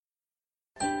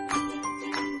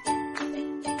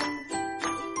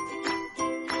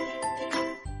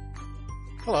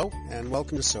Hello, and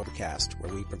welcome to Sobercast,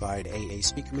 where we provide AA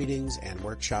speaker meetings and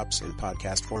workshops in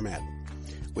podcast format.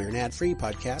 We're an ad-free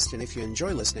podcast, and if you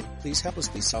enjoy listening, please help us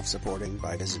be self-supporting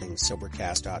by visiting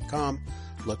Sobercast.com,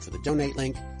 look for the donate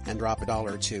link, and drop $1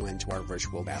 or $2 into our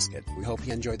virtual basket. We hope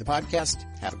you enjoyed the podcast.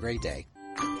 Have a great day.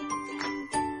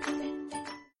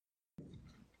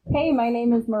 Hey, my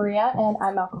name is Maria, and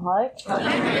I'm alcoholic.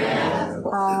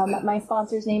 My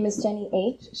sponsor's name is Jenny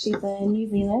H. She's in New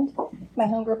Zealand. My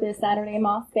home group is Saturday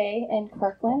Moss Bay in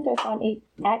Kirkland. It's on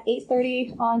at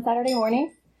 8:30 on Saturday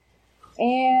morning.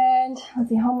 And let's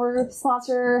see, home group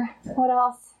sponsor. What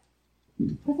else?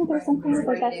 Wasn't there something?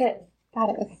 Like that's it. Got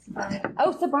it. Okay.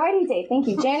 Oh, sobriety date. Thank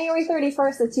you. January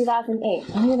 31st of 2008.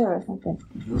 I knew there was something.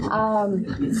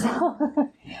 So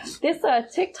this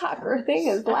TikToker thing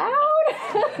is loud.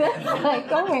 That's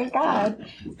like, oh my God.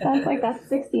 Sounds like that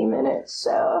 60-minute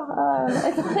show.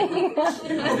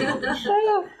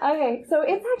 Okay, so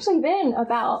it's actually been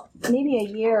about maybe a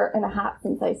year and a half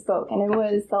since I spoke, and it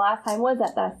was the last time was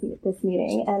at this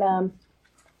meeting, and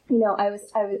I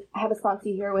have a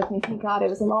sponsee here with me. Thank God, it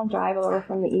was a long drive over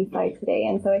from the east side today,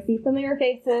 and so I see familiar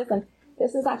faces, and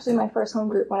this is actually my first home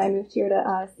group when I moved here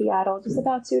to Seattle just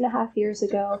about 2.5 years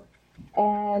ago.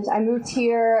 And I moved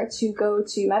here to go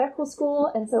to medical school,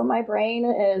 and so my brain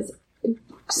is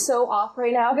so off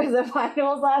right now because of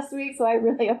finals last week, so I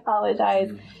really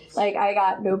apologize. Like, I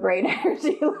got no brain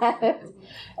energy left.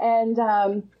 And,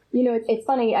 it's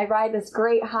funny, I ride this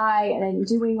great high, and I'm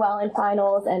doing well in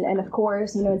finals, and of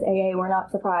course, it's AA, we're not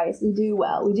surprised. We do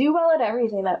well. We do well at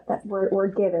everything that we're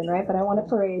given, right? But I want to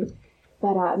parade.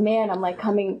 But, man, I'm like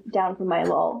coming down from my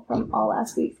lull from all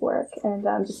last week's work, and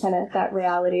just kind of that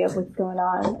reality of what's going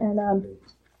on. And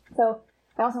so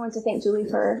I also want to thank Julie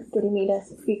for getting me to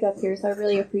speak up here, so I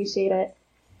really appreciate it.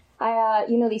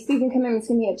 These speaking commitments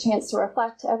give me a chance to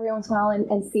reflect every once in a while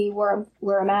and see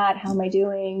where I'm at, how am I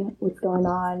doing, what's going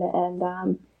on,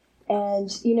 and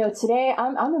today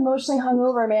I'm emotionally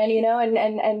hungover, man,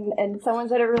 and someone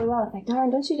said it really well. It's like, darn,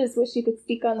 don't you just wish you could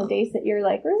speak on the days that you're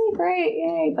like really great,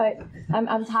 yay? But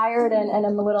I'm tired and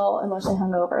I'm a little emotionally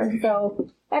hungover. So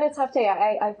I had a tough day.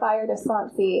 I fired a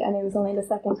sponsee, and it was only the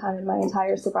second time in my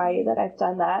entire sobriety that I've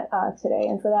done that today,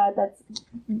 and so that's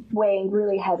weighing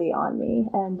really heavy on me.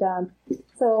 And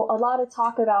so a lot of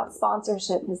talk about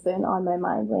sponsorship has been on my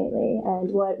mind lately,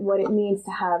 and what it means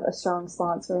to have a strong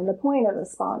sponsor and the point of a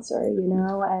sponsor,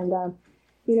 and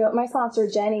my sponsor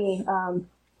Jenny, God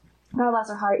bless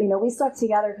her heart, we stuck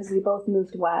together because we both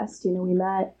moved west. We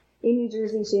met in New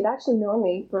Jersey. She had actually known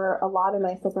me for a lot of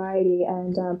my sobriety,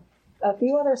 and a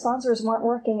few other sponsors weren't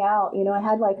working out. I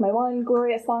had like my one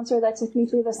glorious sponsor that took me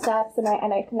through the steps, and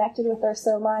I connected with her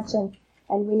so much, and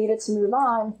we needed to move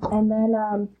on. And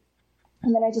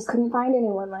then I just couldn't find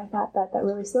anyone like that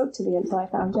really spoke to me until I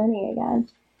found Jenny again.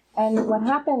 And what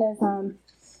happened is,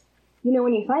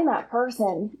 when you find that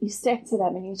person, you stick to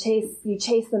them and you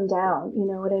chase them down. You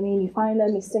know what I mean? You find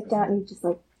them, you stick down, and you just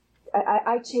like,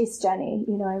 I chase Jenny.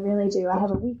 I really do. I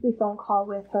have a weekly phone call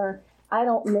with her. I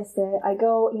don't miss it. I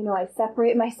go, I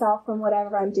separate myself from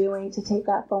whatever I'm doing to take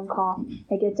that phone call.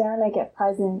 I get down, I get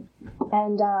present.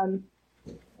 And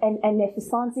if the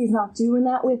sponsee's not doing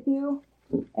that with you,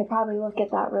 I probably look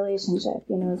at that relationship,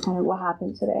 is kind of what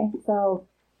happened today. So,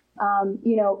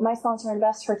 my sponsor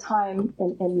invests her time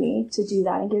in me to do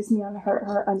that and gives me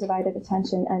her undivided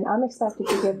attention. And I'm expected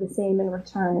to give the same in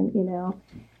return,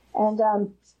 And,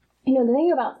 the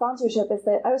thing about sponsorship is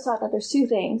that I was taught that there's two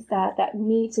things that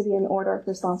need to be in order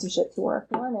for sponsorship to work.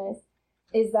 One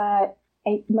is that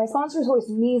my sponsor's voice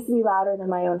needs to be louder than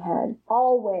my own head.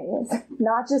 Always.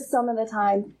 Not just some of the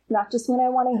time, not just when I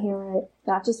want to hear it,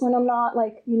 not just when I'm not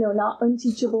not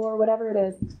unteachable or whatever it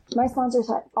is. My sponsor's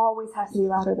always has to be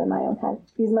louder than my own head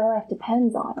because my life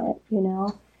depends on it,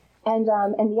 And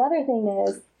the other thing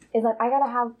is that I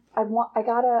gotta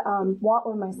want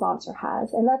what my sponsor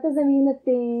has. And that doesn't mean the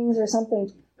things or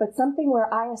something, but something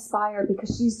where I aspire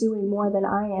because she's doing more than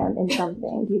I am in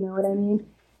something. Do you know what I mean?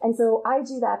 And so I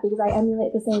do that because I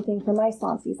emulate the same thing for my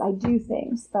sponsees. I do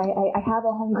things. I have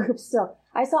a home group still.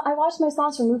 I watched my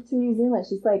sponsor move to New Zealand.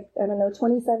 She's like,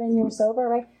 27 years sober,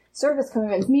 right? Service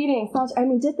commitments, meetings, sponsor.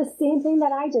 Did the same thing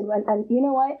that I did. And you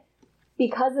know what?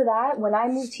 Because of that, when I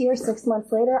moved here 6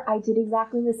 months later, I did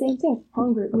exactly the same thing.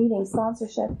 Home group, meetings,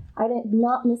 sponsorship. I did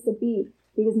not miss a beat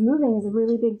because moving is a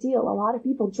really big deal. A lot of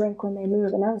people drink when they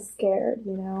move, and I was scared,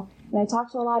 And I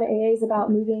talked to a lot of AAs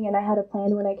about moving, and I had a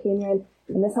plan when I came here,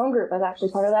 and this home group was actually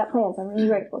part of that plan, so I'm really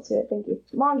grateful to it. Thank you.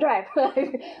 Long drive.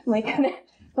 I'm like,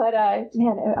 but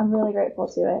man, I'm really grateful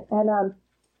to it. And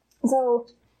so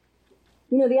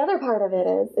the other part of it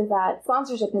is that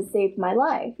sponsorship has saved my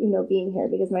life, being here,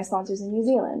 because my sponsor's in New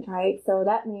Zealand, right? So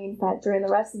that means that during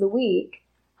the rest of the week,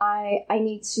 I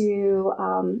need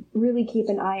to really keep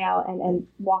an eye out and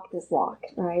walk this walk,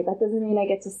 right? That doesn't mean I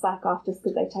get to slack off just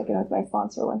because I check in with my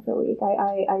sponsor once a week.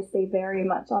 I stay very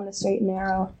much on the straight and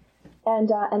narrow. And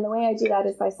the way I do that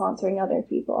is by sponsoring other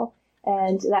people.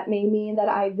 And that may mean that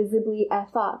I visibly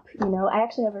F up. I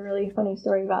actually have a really funny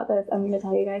story about this. I'm going to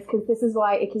tell you guys, because this is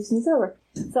why it keeps me sober.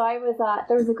 So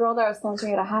there was a girl that I was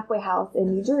sponsoring at a halfway house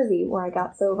in New Jersey where I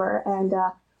got sober. And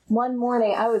one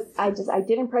morning, I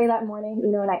didn't pray that morning,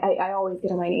 and I always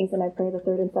get on my knees and I pray the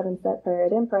 3rd and 7th step prayer. I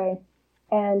didn't pray.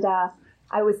 And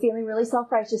I was feeling really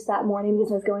self-righteous that morning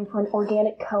because I was going for an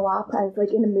organic co-op. I was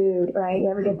like in a mood, right? You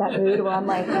ever get that mood where I'm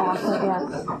like, awesome,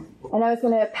 yeah. And I was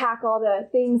going to pack all the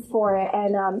things for it.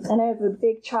 And I have a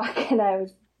big truck, and I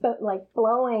was like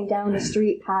blowing down the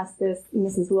street past this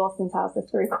Mrs. Wilson's house,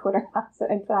 this 3/4 house,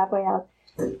 and halfway house.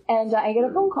 And I get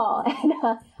a phone call, and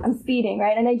I'm speeding,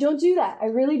 right? And I don't do that. I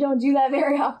really don't do that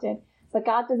very often. But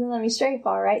God doesn't let me stray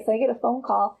far, right? So I get a phone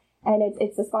call, and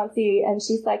it's a sponsee, and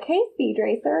she's like, "Hey, speed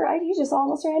racer, you just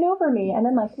almost ran over me." And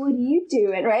I'm like, "What are you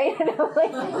doing, right?" And I'm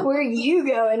like, "Where are you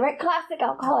going, right?" Classic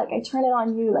alcoholic. I turn it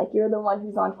on you like you're the one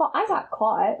who's on fault. I got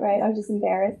caught, right? I'm just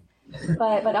embarrassed.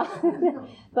 But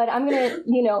I'm gonna,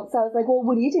 so I was like, "Well,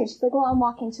 what do you do?" She's like, "Well, I'm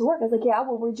walking to work." I was like, "Yeah,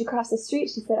 well, where'd you cross the street?"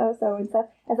 She said, "Oh, so and so."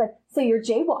 I was like, "So you're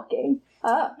jaywalking?"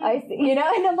 "Oh, I see," and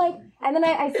I'm like, and then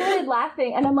I started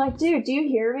laughing, and I'm like, "Dude, do you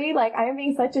hear me? Like, I'm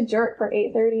being such a jerk for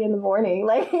 8:30 in the morning."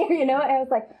 Like, and I was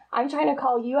like, "I'm trying to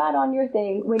call you out on your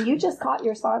thing when you just caught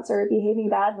your sponsor behaving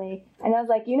badly." And I was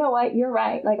like, "You know what? You're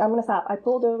right. Like, I'm going to stop." I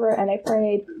pulled over and I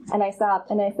prayed and I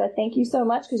stopped and I said, "Thank you so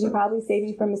much, because you probably saved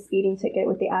me from a speeding ticket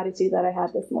with the attitude that I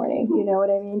had this morning." You know what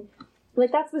I mean?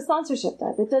 Like, that's what sponsorship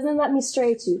does. It doesn't let me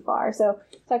stray too far. So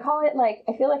I call it, like,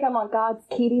 I feel like I'm on God's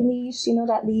kitty leash. You know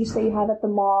that leash that you have at the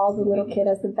mall? The little kid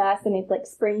has the vest and it, like,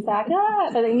 springs back,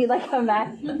 but then you, like, come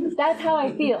back. That's how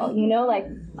I feel, like,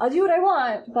 I'll do what I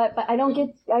want, but I don't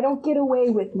get away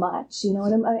with much, and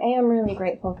I am really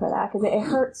grateful for that, because it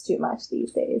hurts too much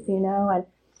these days, and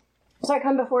so I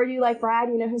come before you like Brad,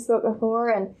 who spoke before,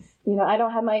 and I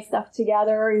don't have my stuff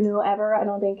together, ever. I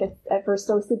don't think it's ever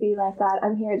supposed to be like that.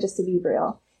 I'm here just to be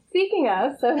real. Speaking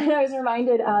of, so then I was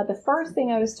reminded, the first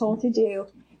thing I was told to do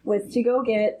was to go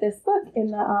get this book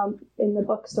in the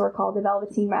bookstore called The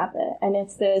Velveteen Rabbit. And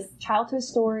it's this childhood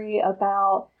story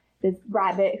about this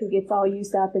rabbit who gets all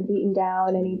used up and beaten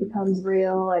down, and he becomes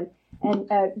real. And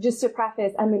just to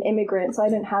preface, I'm an immigrant, so I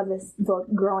didn't have this book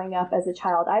growing up as a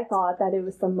child. I thought that it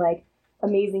was some, like,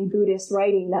 amazing Buddhist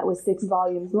writing that was 6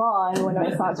 volumes long when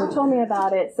my sponsor told me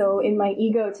about it. So in my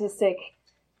egotistic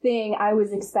thing, I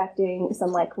was expecting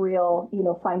some, like, real,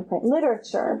 fine print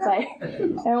literature.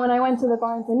 And when I went to the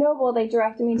Barnes & Noble, they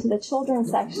directed me to the children's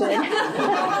section.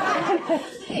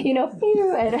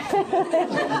 Phew,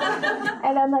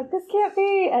 and I'm like, this can't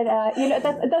be. And,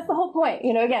 that's the whole point.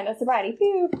 Again, it's sobriety.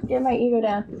 Phew, get my ego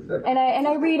down. And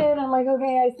I read it, and I'm like,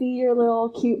 okay, I see your little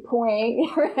cute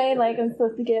point, right? Like, I'm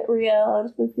supposed to get real. I'm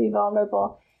supposed to be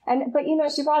vulnerable. But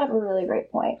she brought up a really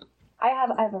great point. I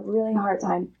have a really hard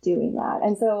time doing that.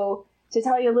 And so to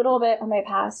tell you a little bit of my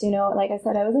past, like I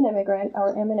said, I was an immigrant,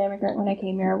 or am an immigrant when I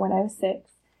came here when I was 6.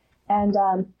 And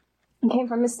I came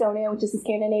from Estonia, which is a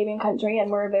Scandinavian country,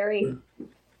 and we're a very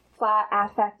flat,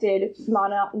 affected,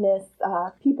 monotonous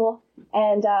people.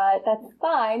 And that's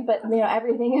fine, but,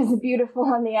 everything is beautiful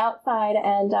on the outside.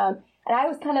 And I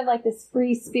was kind of like this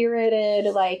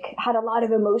free-spirited, like, had a lot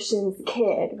of emotions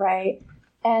kid, right?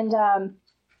 And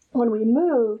when we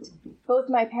moved, both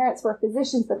my parents were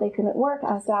physicians, but they couldn't work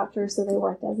as doctors, so they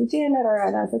worked as a janitor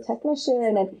and as a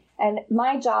technician. And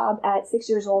my job at 6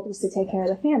 years old was to take care of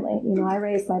the family. I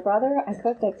raised my brother, I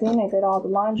cooked, I cleaned, I did all the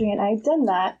laundry, and I'd done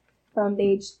that from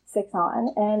age 6 on.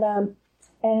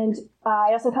 And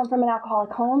I also come from an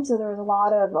alcoholic home, so there was a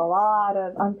lot of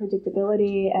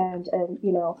unpredictability, and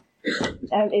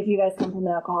if you guys come from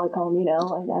an alcoholic home, I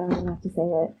don't even have to say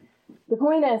it. The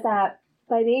point is that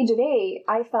by the age of 8,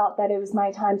 I felt that it was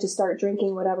my time to start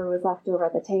drinking whatever was left over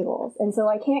at the tables. And so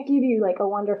I can't give you, like, a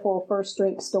wonderful first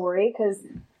drink story, because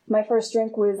my first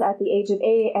drink was at the age of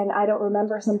 8, and I don't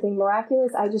remember something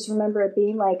miraculous. I just remember it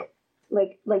being like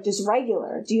just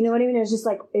regular. Do you know what I mean? It was just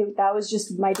like, that was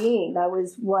just my being. That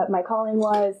was what my calling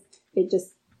was. It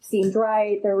just seemed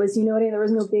right. There was, there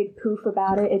was no big poof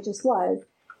about it. It just was.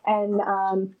 And,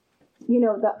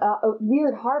 the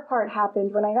weird hard part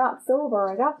happened when I got sober.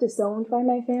 I got disowned by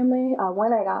my family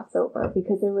when I got sober,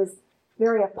 because it was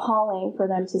very appalling for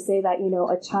them to say that,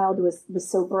 a child was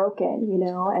so broken,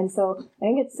 and so I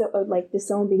didn't get so,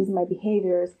 disowned because of my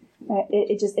behaviors,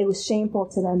 it was shameful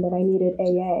to them that I needed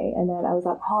AA and that I was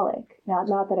alcoholic.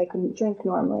 Not that I couldn't drink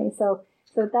normally. So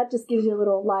that just gives you a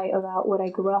little light about what I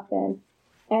grew up in.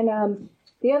 And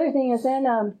the other thing is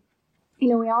then,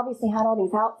 we obviously had all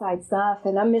these outside stuff,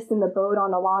 and I'm missing the boat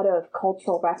on a lot of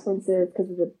cultural references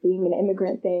because of the being an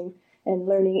immigrant thing and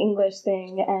learning English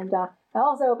thing. And I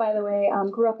also, by the way,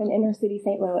 grew up in inner city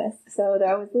St. Louis. So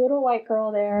there was a little white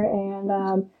girl there,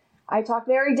 and I talked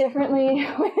very differently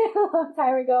a long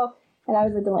time ago, and I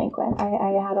was a delinquent.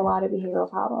 I had a lot of behavioral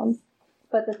problems.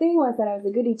 But the thing was that I was a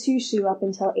goody two-shoe up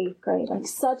until 8th grade, like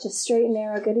such a straight and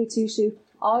narrow goody two-shoe,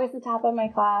 always the top of my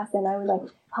class, and I would like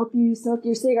help you smoke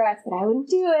your cigarettes, but I wouldn't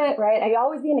do it, right? I'd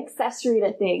always be an accessory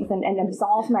to things and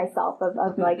absolve myself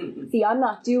of like, see, I'm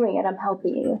not doing it, I'm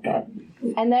helping you with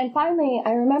it. And then finally,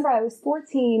 I remember I was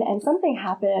 14 and something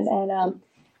happened, and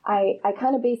I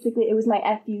kind of basically, it was my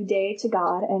F you day to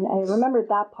God, and I remember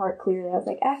that part clearly. I was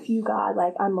like, F you, God,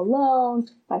 like I'm alone,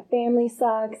 my family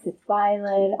sucks, it's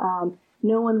violent,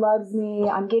 no one loves me.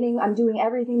 I'm doing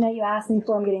everything that you asked me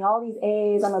for. I'm getting all these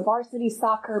A's. I'm a varsity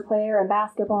soccer player, a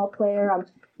basketball player.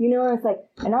 It's like,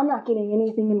 and I'm not getting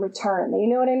anything in return. You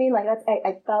know what I mean? Like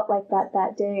I felt like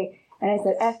that day. And I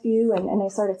said, F you. And I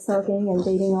started smoking and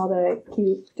dating all the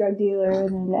cute drug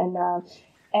dealers.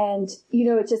 And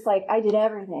it's just like, I did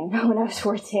everything when I was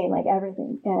 14, like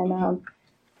everything. And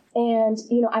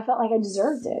I felt like I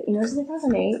deserved it. It was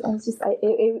 2008. I was just,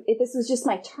 this was just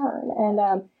my turn.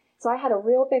 And, so I had a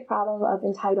real big problem of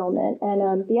entitlement.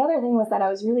 And the other thing was that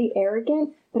I was really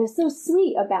arrogant, but it's so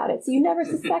sweet about it. So you never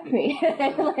suspect me.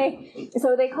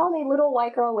 So they called me Little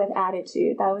White Girl with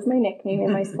Attitude. That was my nickname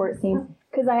in my sports team.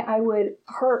 Because I would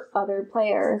hurt other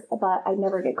players, but I'd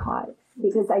never get caught.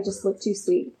 Because I just looked too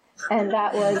sweet. And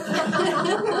that was,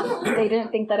 they didn't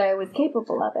think that I was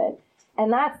capable of it.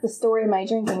 And that's the story of my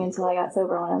drinking until I got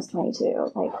sober when I was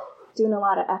 22. Like, doing a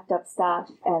lot of effed up stuff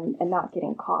and not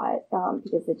getting caught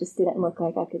because it just didn't look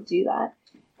like I could do that.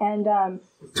 And,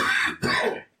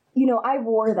 I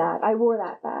wore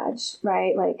that badge,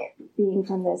 right? Like being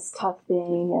from this tough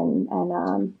thing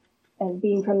and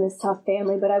being from this tough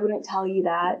family, but I wouldn't tell you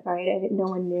that, right? No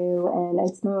one knew, and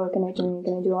I smoke and I drink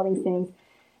and I do all these things.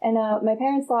 And my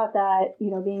parents thought that,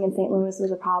 being in St. Louis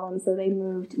was a problem, so they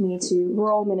moved me to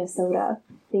rural Minnesota,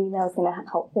 thinking that was going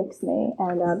to help fix me.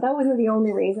 And that wasn't the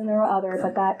only reason. There were others,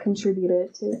 but that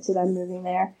contributed to them moving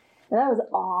there. And that was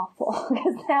awful,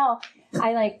 because now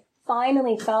I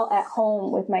finally felt at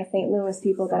home with my St. Louis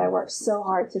people that I worked so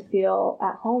hard to feel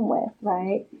at home with,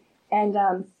 right? And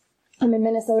I'm in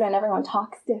Minnesota, and everyone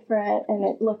talks different, and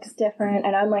it looks different,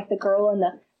 and I'm like the girl in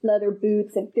the leather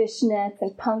boots and fishnets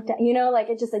and punked out,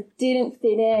 it just didn't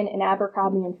fit in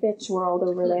Abercrombie and Fitch world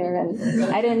over there. And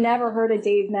I never heard of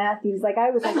Dave Matthews.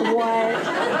 I was like,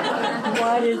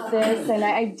 what is this? And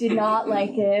I did not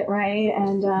like it, right?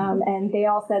 And they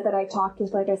all said that I talked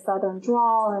with a Southern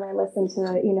drawl, and I listened to,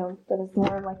 that was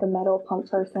more like a metal punk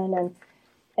person.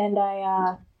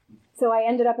 So I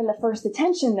ended up in the first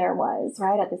detention there was,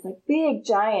 right, at this big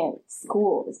giant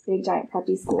school, this big giant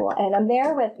preppy school. And I'm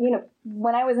there with,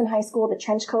 when I was in high school, the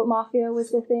trench coat mafia was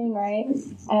the thing, right?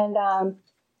 And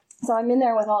so I'm in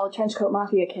there with all the trench coat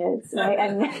mafia kids, right?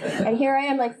 And here I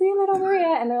am see little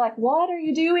Maria, and they're like, what are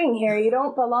you doing here? You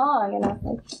don't belong. And I was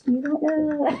like, you don't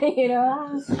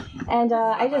know, And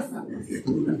I just,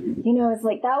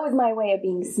 it's that was my way of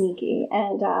being sneaky.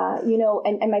 And,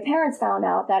 and my parents found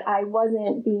out that I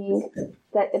wasn't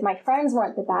that if my friends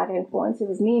weren't the bad influence, it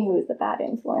was me who was the bad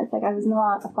influence. I was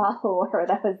not a follower.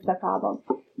 That was the problem.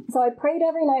 So I prayed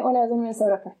every night when I was in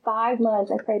Minnesota for 5 months.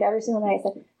 I prayed every single night. I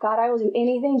said, God, I will do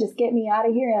anything. Just get me out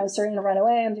of here. And I was starting to run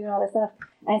away. I'm doing all this stuff.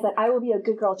 And I said, I will be a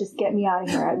good girl. Just get me out of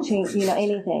here. I would change,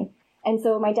 anything. And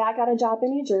so my dad got a job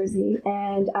in New Jersey,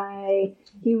 and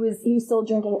he was still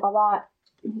drinking a lot.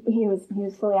 He was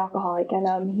fully alcoholic,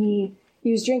 and he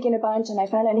was drinking a bunch, and I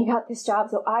found out he got this job.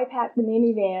 So I packed the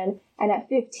minivan, and at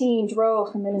 15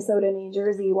 drove from Minnesota to New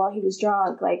Jersey while he was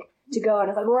drunk, to go. And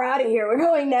I was like, we're out of here. We're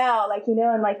going now. And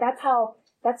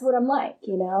that's what I'm like,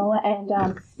 And,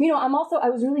 I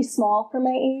was really small for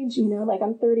my age,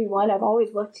 I'm 31. I've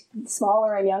always looked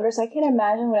smaller and younger. So I can't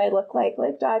imagine what I look like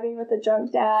driving with a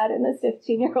drunk dad and a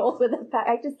 15-year-old with a pack.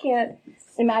 I just can't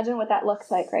imagine what that looks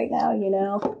like right now,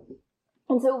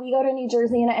 And so we go to New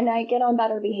Jersey, and I get on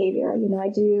better behavior. I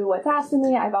do what's asked of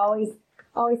me. I've always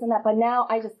always done that. But now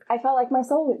I felt like my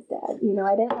soul was dead. You know,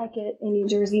 I didn't like it in New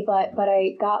Jersey, but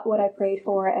I got what I prayed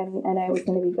for, and I was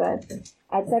going to be good.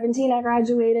 At 17, I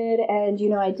graduated, and, you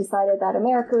know, I decided that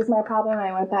America was my problem.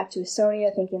 I went back to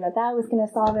Estonia thinking that was going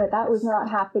to solve it. That was not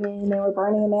happening. They were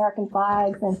burning American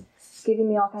flags and giving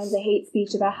me all kinds of hate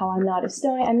speech about how I'm not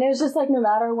Estonian. I mean, it was just like no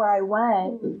matter where I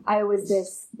went, I was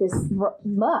this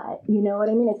mutt, you know what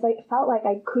I mean? It felt like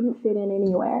I couldn't fit in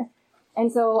anywhere.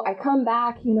 And so I come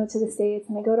back, you know, to the States,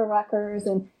 and I go to Rutgers,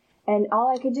 and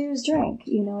all I could do is drink,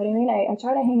 you know what I mean? I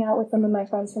try to hang out with some of my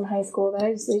friends from high school, but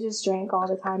they just drank all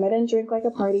the time. I didn't drink like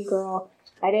a party girl.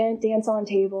 I didn't dance on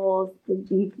tables.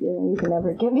 You could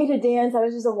never get me to dance. I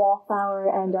was just a wallflower,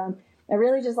 and I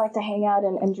really just like to hang out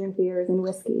and drink beers and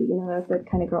whiskey. You know, that's the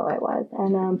kind of girl I was.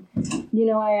 And, you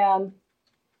know,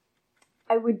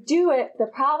 I would do it. The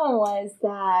problem was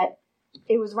that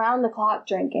it was round the clock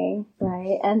drinking,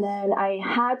 right? And then I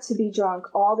had to be drunk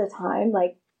all the time.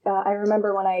 Like, I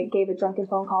remember when I gave a drunken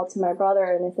phone call to my brother,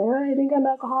 and I said, "Oh, I think I'm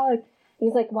alcoholic." And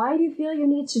he's like, "Why do you feel you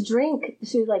need to drink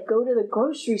to, like, go to the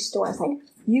grocery store?" I was like,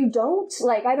 "You don't?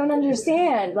 Like, I don't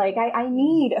understand. Like, I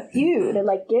need a few to,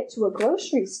 like, get to a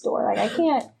grocery store. Like, I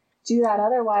can't do that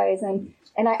otherwise." And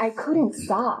I couldn't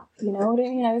stop, you know what I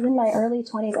mean? I was in my early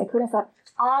 20s. I couldn't stop.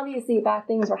 Obviously, bad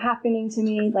things were happening to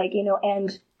me, like, you know,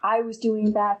 and I was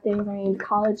doing bad things. I mean,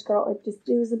 college girl, it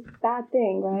was a bad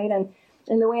thing, right?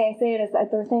 And the way I say it is that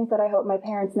there are things that I hope my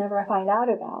parents never find out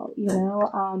about, you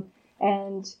know?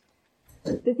 And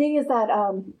the thing is that,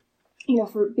 you know,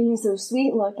 for being so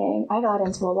sweet looking, I got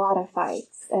into a lot of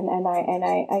fights, and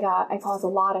I caused a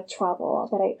lot of trouble,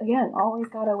 but I, again, always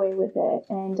got away with it.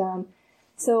 And,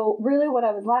 so really what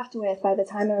I was left with by the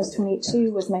time I was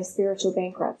 22 was my spiritual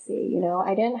bankruptcy. You know,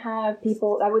 I didn't have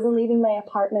people, I wasn't leaving my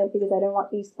apartment because I didn't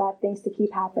want these bad things to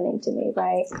keep happening to me,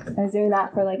 right? I was doing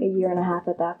that for like a year and a half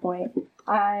at that point.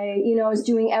 I, you know, was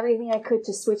doing everything I could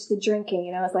to switch to drinking.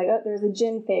 You know, I was like, oh, there's a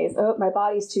gin phase. Oh, my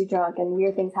body's too drunk and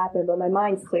weird things happen, but my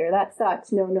mind's clear. That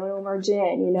sucks. No more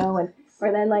gin, you know,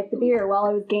 or then like the beer, well,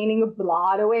 I was gaining a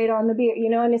lot of weight on the beer, you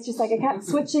know, and it's just like I kept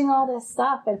switching all this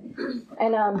stuff.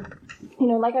 And you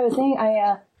know, like I was saying,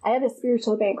 I had a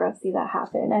spiritual bankruptcy that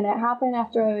happened, and it happened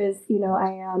after I was, you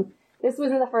know, this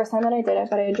wasn't the first time that I did it,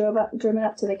 but I had driven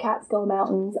up to the Catskill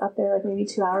Mountains up there, like maybe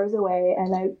 2 hours away,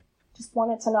 and I just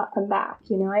wanted to not come back,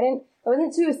 you know. I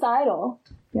wasn't suicidal,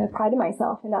 you know, I prided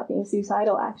myself in not being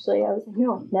suicidal, actually. I was like,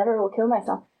 no, never will kill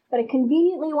myself. But I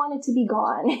conveniently wanted to be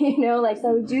gone, you know, like, so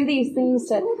I would do these things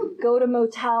to go to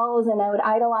motels, and I would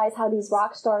idolize how these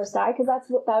rock stars die, because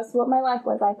that's what my life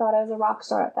was. I thought I was a rock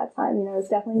star at that time, you know, I was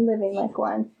definitely living like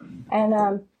one. And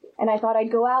I thought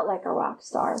I'd go out like a rock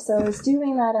star. So I was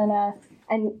doing that,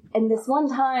 and this one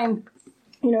time,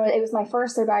 you know, it was my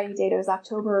first sobriety date. It was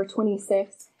October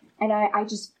 26th, and I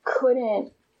just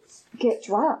couldn't get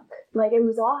drunk. Like, it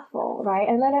was awful, right?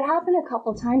 And that had happened a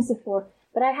couple times before.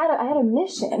 But I had a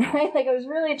mission, right? Like, I was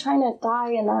really trying to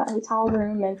die in that hotel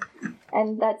room,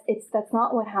 and that's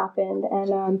not what happened.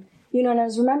 And you know, and I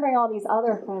was remembering all these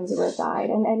other friends who had died.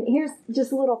 And here's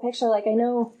just a little picture. Like, I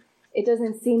know it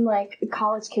doesn't seem like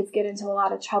college kids get into a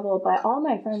lot of trouble, but all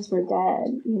my friends were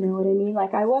dead. You know what I mean?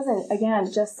 Like, I wasn't, again,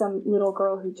 just some little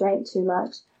girl who drank too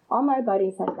much. All my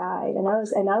buddies had died, and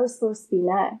I was supposed to be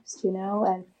next, you know.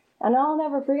 And I'll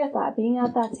never forget that, being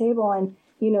at that table and,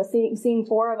 you know, seeing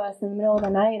four of us in the middle of the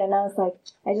night, and I was like,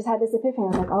 I just had this epiphany. I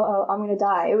was like, oh, I'm gonna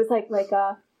die. It was like with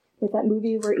that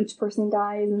movie where each person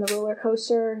dies in the roller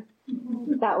coaster.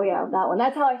 That one.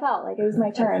 That's how I felt. Like, it was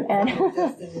my turn. And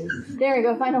there we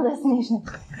go, Final Destination.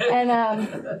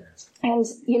 And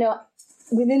you know,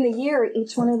 within the year,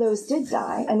 each one of those did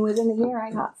die, and within the year,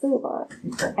 I got sober.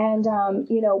 And,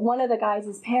 you know, one of the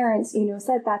guys' parents, you know,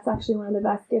 said that's actually one of the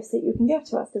best gifts that you can give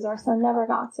to us, because our son never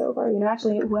got sober. You know,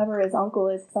 actually, whoever his uncle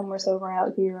is somewhere sober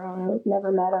out here, I don't know,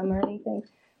 never met him or anything.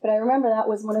 But I remember that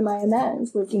was one of my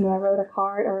amends, was, you know, I wrote a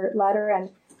card or letter and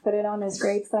put it on his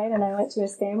gravesite, and I went to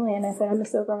his family, and I said, I'm a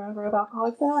sober member of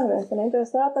Alcoholics Anonymous, and I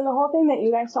dressed up, and the whole thing that you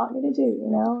guys taught me to do, you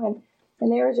know,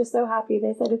 and they were just so happy.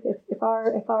 They said, if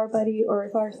our buddy or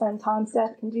if our son Tom's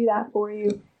death can do that for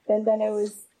you, then it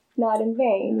was not in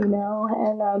vain, you know.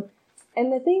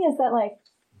 And the thing is that, like,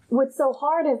 what's so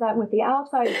hard is that with the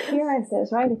outside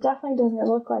appearances, right, it definitely doesn't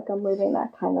look like I'm living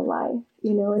that kind of life.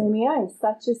 You know what I mean? I am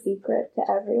such a secret to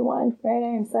everyone, right?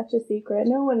 I am such a secret.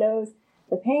 No one knows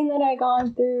the pain that I've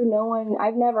gone through.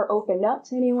 I've never opened up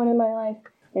to anyone in my life.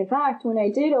 In fact, when I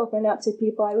did open up to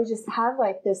people, I would just have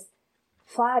like this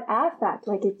flat affect,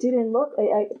 like it didn't look,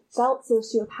 I felt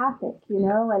sociopathic, you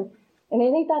know, and I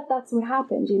think that's what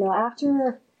happened, you know,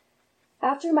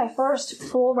 after my first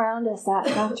full round of sex,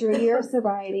 after a year of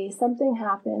sobriety, something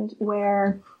happened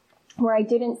where where I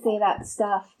didn't say that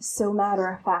stuff so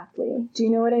matter-of-factly. Do you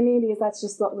know what I mean? Because that's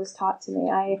just what was taught to me.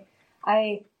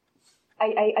 I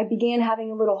began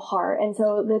having a little heart, and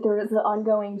so that there was the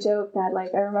ongoing joke that,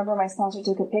 like, I remember my sponsor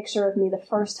took a picture of me the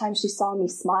first time she saw me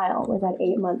smile was at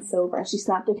 8 months sober, and she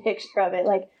snapped a picture of it,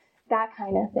 like that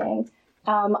kind of thing.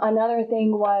 Another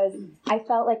thing was I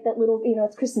felt like that little,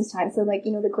 it's Christmas time, so like,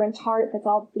 the Grinch heart that's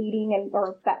all bleeding and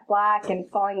or that black and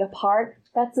falling apart.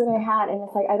 That's what I had, and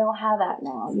it's like I don't have that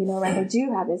now. Like I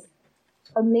do have this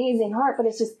amazing heart, but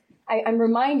it's just I'm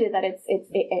reminded that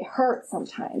it hurts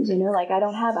sometimes. Like I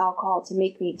don't have alcohol to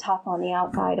make me tough on the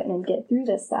outside and get through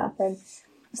this stuff, and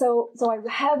so I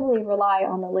heavily rely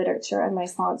on the literature and my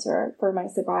sponsor for my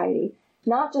sobriety.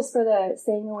 Not just for the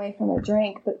staying away from a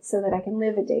drink, but so that I can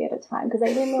live a day at a time, because I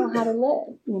didn't know how to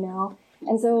live,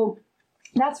 And so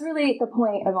that's really the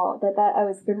point of all that I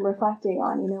was been reflecting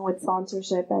on, with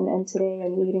sponsorship and today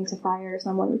and needing to fire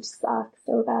someone, which sucks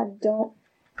so bad.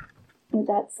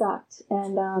 That sucked.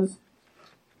 And,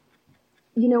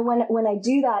 when I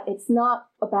do that, it's not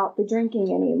about the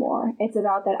drinking anymore. It's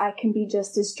about that I can be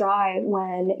just as dry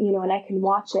when, and I can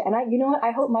watch it. And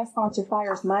I hope my sponsor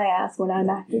fires my ass when I'm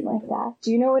acting like that.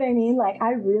 Do you know what I mean? Like,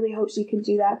 I really hope she can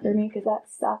do that for me, because that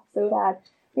sucks so bad.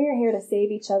 We are here to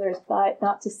save each other's butt,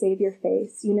 not to save your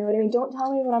face. You know what I mean? Don't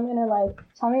tell me what I'm going to like.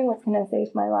 Tell me what's going to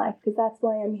save my life, because that's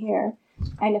why I'm here.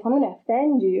 And if I'm going to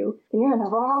offend you, then you're in the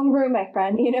wrong room, my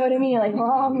friend. You know what I mean? You're like,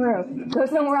 wrong room. Go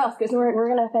somewhere else, because we're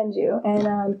going to offend you.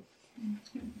 And,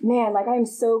 man, like, I'm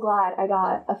so glad I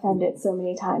got offended so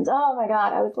many times. Oh, my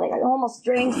God. I was like, I almost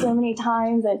drank so many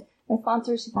times. And my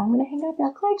sponsor, she's like, I'm going to hang up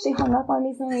now. Like, she hung up on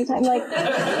me so many times. Like,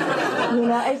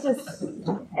 it's just,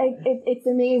 it's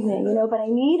amazing, but I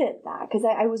needed that, because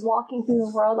I was walking through the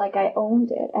world like I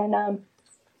owned it. And,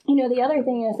 the other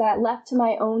thing is that left to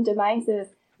my own devices,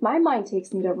 my mind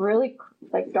takes me to really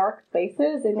like dark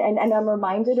places, and I'm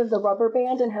reminded of the rubber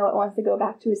band and how it wants to go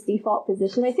back to its default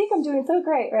position. I think I'm doing so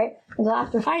great, right? Until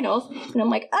after finals, and I'm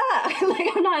like,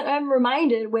 I'm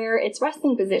reminded where its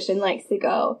resting position likes to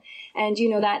go. And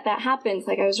that happens.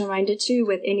 Like I was reminded too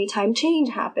with any time change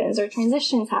happens or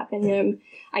transitions happen.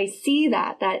 I see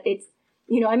that it's,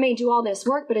 I may do all this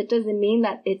work, but it doesn't mean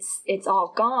that it's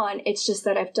all gone. It's just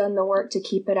that I've done the work to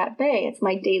keep it at bay. It's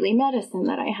my daily medicine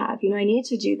that I have. I need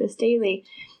to do this daily.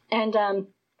 And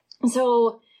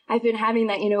so I've been having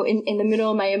that, in the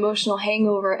middle of my emotional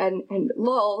hangover and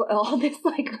all this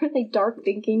like really dark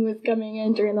thinking was coming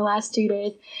in during the last 2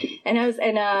 days. And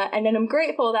and then I'm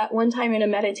grateful that one time in a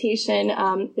meditation,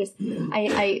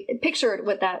 I pictured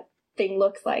what that thing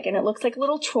looks like, and it looks like a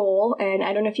little troll. And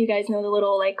I don't know if you guys know the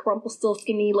little like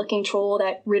Rumpelstiltskin looking troll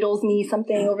that riddles me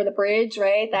something over the bridge,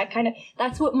 right?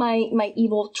 That's what my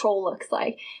evil troll looks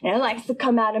like. And it likes to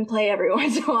come out and play every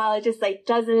once in a while. It just like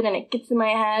does it, and it gets in my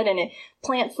head, and it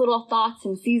plants little thoughts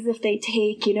and sees if they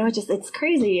take, it's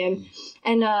crazy.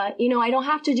 And I don't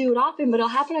have to do it often, but it'll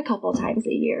happen a couple times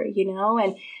a year,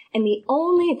 and the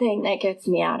only thing that gets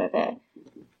me out of it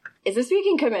is a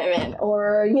speaking commitment,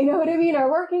 or, or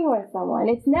working with someone.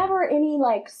 It's never any,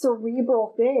 like,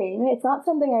 cerebral thing. It's not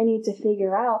something I need to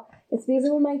figure out. It's because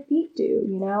of what my feet do,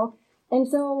 And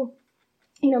so,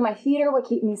 my feet are what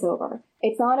keep me sober.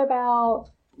 It's not about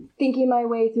thinking my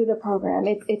way through the program.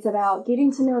 It's about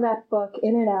getting to know that book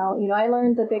in and out. I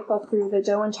learned the Big Book through the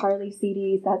Joe and Charlie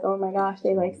CDs. That's, oh my gosh,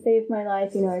 they, like, saved my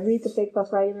life. I read the Big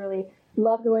Book regularly.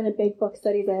 Love going to Big Book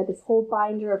studies. I had this whole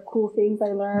binder of cool things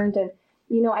I learned, and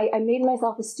I made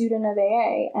myself a student of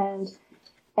AA, and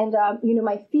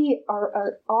my feet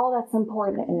are all that's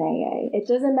important in AA. It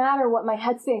doesn't matter what my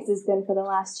headspace has been for the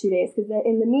last 2 days, because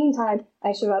in the meantime,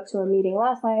 I showed up to a meeting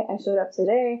last night, I showed up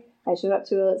today, I showed up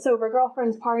to a sober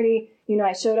girlfriend's party,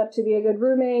 I showed up to be a good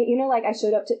roommate, I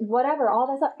showed up to whatever, all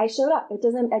that stuff, I showed up. It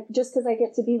doesn't, just because I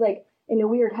get to be like in a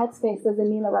weird headspace doesn't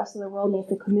mean the rest of the world needs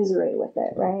to commiserate with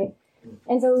it, right?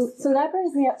 And so that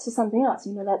brings me up to something else,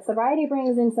 that sobriety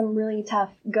brings in some really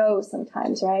tough goes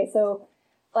sometimes, right? So,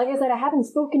 like I said, I haven't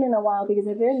spoken in a while because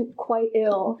I've been quite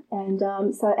ill. And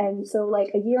so like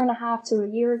a year and a half to a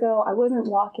year ago, I wasn't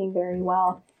walking very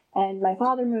well. And my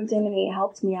father moved in and he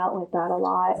helped me out with that a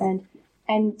lot.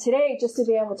 And today, just to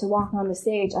be able to walk on the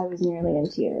stage, I was nearly in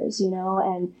tears,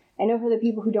 and I know for the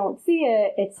people who don't see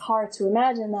it, it's hard to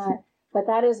imagine that. But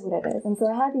that is what it is. And so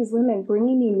I had these women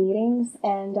bringing me meetings,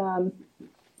 and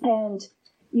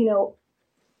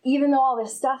even though all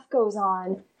this stuff goes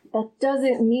on, that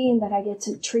doesn't mean that I get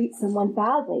to treat someone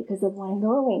badly because of what I'm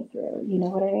going through. You know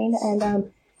what I mean?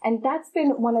 And that's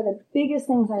been one of the biggest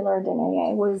things I learned in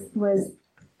AA was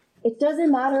it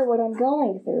doesn't matter what I'm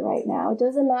going through right now. It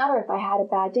doesn't matter if I had a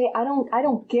bad day. I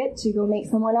don't get to go make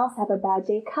someone else have a bad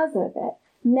day because of it.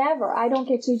 never. I don't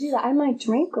get to do that. I might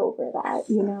drink over that,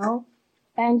 you know?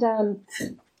 And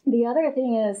the other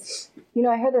thing is, you know,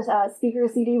 I heard this speaker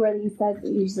CD where he says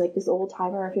he's like this old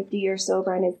timer, 50 years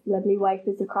sober, and his lovely wife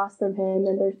is across from him,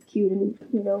 and they're cute and,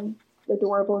 you know,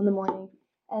 adorable in the morning.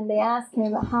 And they ask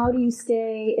him, how do you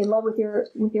stay in love with your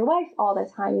wife all the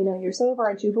time? You know, you're sober,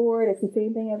 aren't you bored? It's the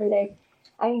same thing every day.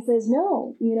 And he says,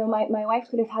 no, you know, my wife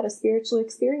could have had a spiritual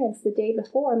experience the day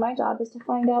before. My job is to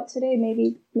find out today.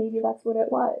 Maybe that's what it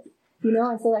was, you know?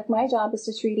 And so like my job is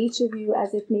to treat each of you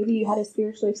as if maybe you had a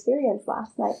spiritual experience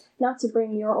last night, not to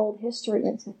bring your old history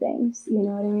into things. You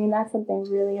know what I mean? That's something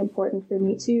really important for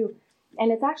me too.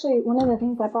 And it's actually one of the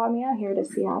things that brought me out here to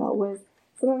Seattle was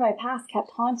some of my past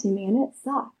kept haunting me, and it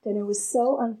sucked. And it was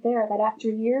so unfair that after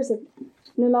years of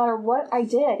no matter what I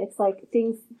did, it's like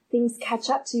things catch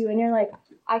up to you, and you're like,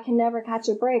 I can never catch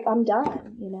a break. I'm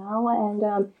done, you know.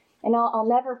 And I'll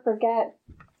never forget.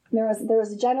 There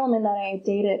was a gentleman that I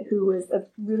dated who was a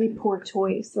really poor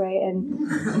choice, right? And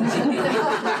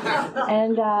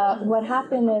and what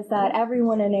happened is that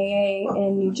everyone in AA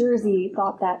in New Jersey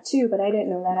thought that too, but I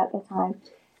didn't know that at the time.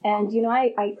 And, you know,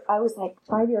 I was like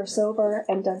 5 years sober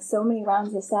and done so many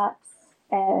rounds of sex.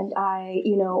 And I,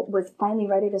 you know, was finally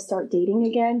ready to start dating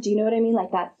again. Do you know what I mean?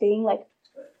 Like that thing, like,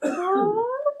 and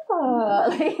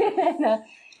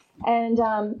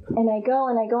I go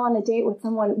on a date with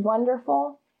someone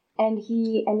wonderful. And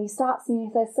he stops me and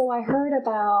he says, so I heard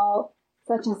about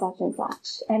such and such and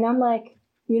such. And I'm like,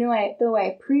 you know, though I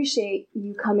appreciate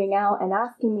you coming out and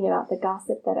asking me about the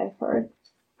gossip that I've heard,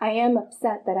 I am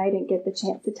upset that I didn't get the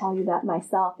chance to tell you that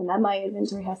myself, and that my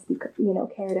inventory has to be, you know,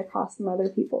 carried across from other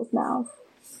people's mouths.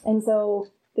 And so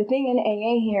the thing in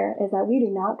AA here is that we do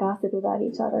not gossip about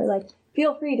each other. Like,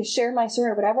 feel free to share my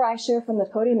story. Whatever I share from the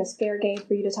podium is fair game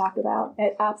for you to talk about.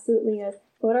 It absolutely is.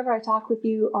 But whatever I talk with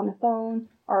you on the phone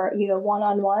or, you know,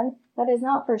 one-on-one, that is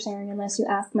not for sharing unless you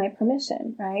ask my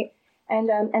permission, right? And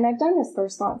I've done this for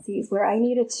sponsees where I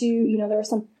needed to, you know, there were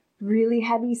some really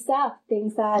heavy stuff,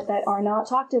 things that are not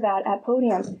talked about at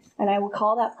podium. And I would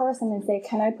call that person and say,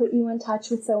 can I put you in touch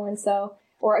with so-and-so?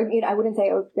 Or, you know, I wouldn't say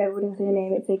a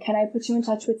name. I'd say, can I put you in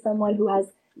touch with someone who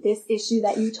has this issue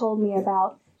that you told me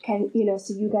about? Can, you know,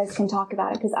 so you guys can talk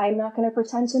about it. Because I'm not going to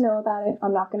pretend to know about it.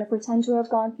 I'm not going to pretend to have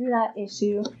gone through that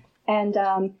issue. And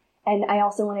I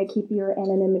also want to keep your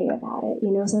anonymity about it,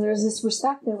 you know? So there's this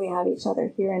respect that we have each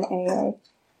other here in AA.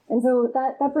 And so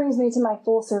that brings me to my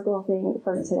full circle thing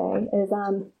for today is,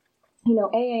 you know,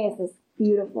 AA is this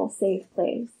beautiful, safe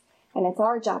place, and it's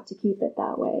our job to keep it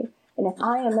that way. And if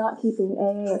I am not keeping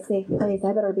AA a safe place,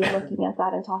 I better be looking at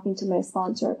that and talking to my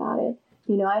sponsor about it.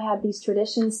 You know, I have these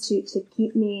traditions to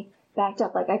keep me backed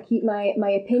up. Like I keep my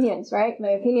opinions, right? My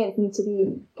opinions need to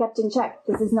be kept in check.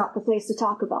 This is not the place to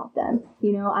talk about them.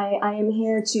 You know, I am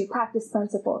here to practice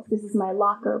principles. This is my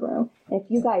locker room. And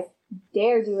if you guys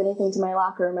dare do anything to my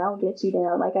locker room, I'll get you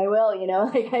down. Like I will, you know,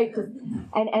 like I just,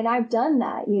 and I've done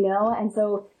that, you know, and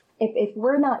so if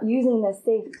we're not using this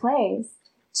safe place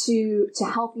to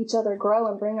help each other grow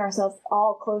and bring ourselves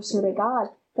all closer to God,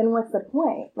 then what's the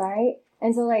point, right?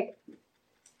 And so like,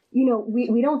 you know,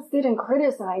 we don't sit and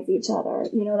criticize each other.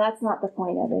 You know, that's not the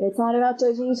point of it. It's not about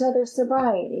judging each other's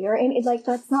sobriety or any, like,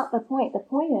 that's not the point. The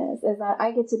point is that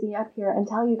I get to be up here and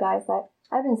tell you guys that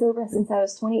I've been sober since I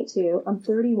was 22. I'm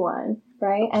 31,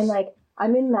 right? And like,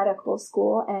 I'm in medical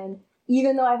school, and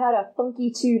even though I've had a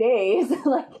funky 2 days,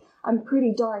 like, I'm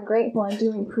pretty darn grateful. I'm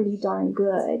doing pretty darn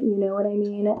good. You know what I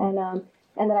mean? And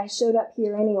that I showed up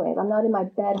here anyways. I'm not in my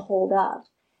bed holed up.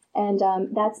 And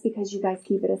that's because you guys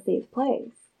keep it a safe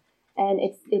place. And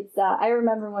it's I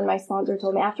remember when my sponsor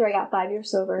told me after I got 5 years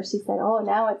sober, she said, oh,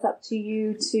 now it's up to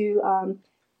you to,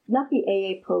 not be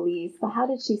AA police, but how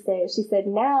did she say it? She said,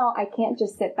 now I can't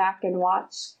just sit back and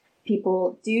watch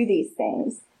people do these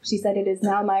things. She said, it is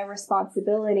now my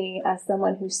responsibility as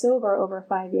someone who's sober over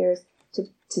 5 years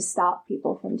to stop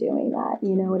people from doing that.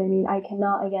 You know what I mean? I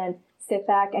cannot, again, sit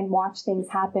back and watch things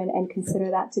happen and consider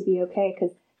that to be okay,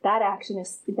 because that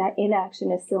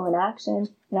inaction is still an action,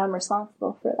 and I'm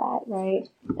responsible for that, right?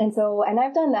 And so, and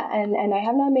I've done that, and I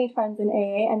have not made friends in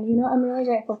AA, and, you know, I'm really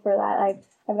grateful for that. I've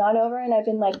gone over and I've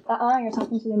been like, you're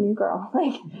talking to the new girl.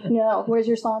 Like, no, where's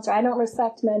your sponsor? I don't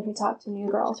respect men who talk to new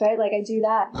girls, right? Like, I do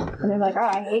that, and they're like, oh,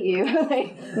 I hate you.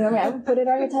 Like, you know, I would put it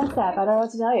on your 10 step. I don't know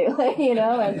what to tell you, like, you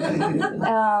know,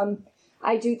 and,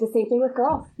 I do the same thing with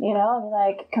girls, you know, I'm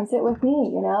like, come sit with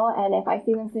me, you know, and if I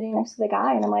see them sitting next to the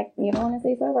guy and I'm like, you don't want to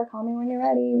stay sober, call me when you're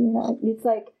ready, you know, it's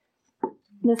like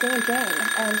the same thing.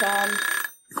 And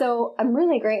so I'm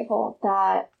really grateful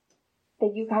that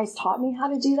you guys taught me how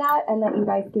to do that, and that you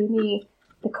guys gave me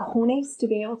the cojones to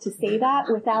be able to say that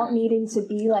without needing to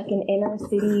be like an inner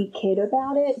city kid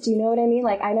about it. Do you know what I mean?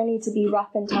 Like, I don't need to be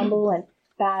rough and tumble and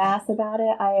badass about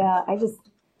it. I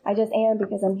just am,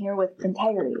 because I'm here with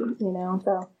integrity, you know?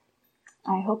 So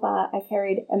I hope I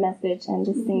carried a message, and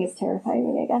this thing is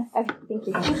terrifying me again. Okay, thank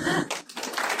you.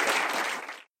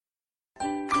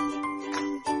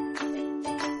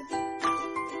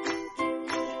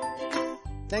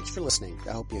 Thanks for listening.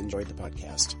 I hope you enjoyed the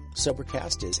podcast.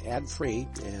 Sobercast is ad-free,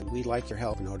 and we'd like your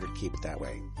help in order to keep it that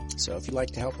way. So if you'd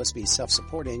like to help us be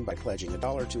self-supporting by pledging $1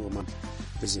 or $2 a month,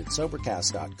 visit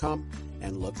Sobercast.com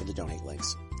and look for the donate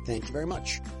links. Thank you very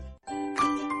much.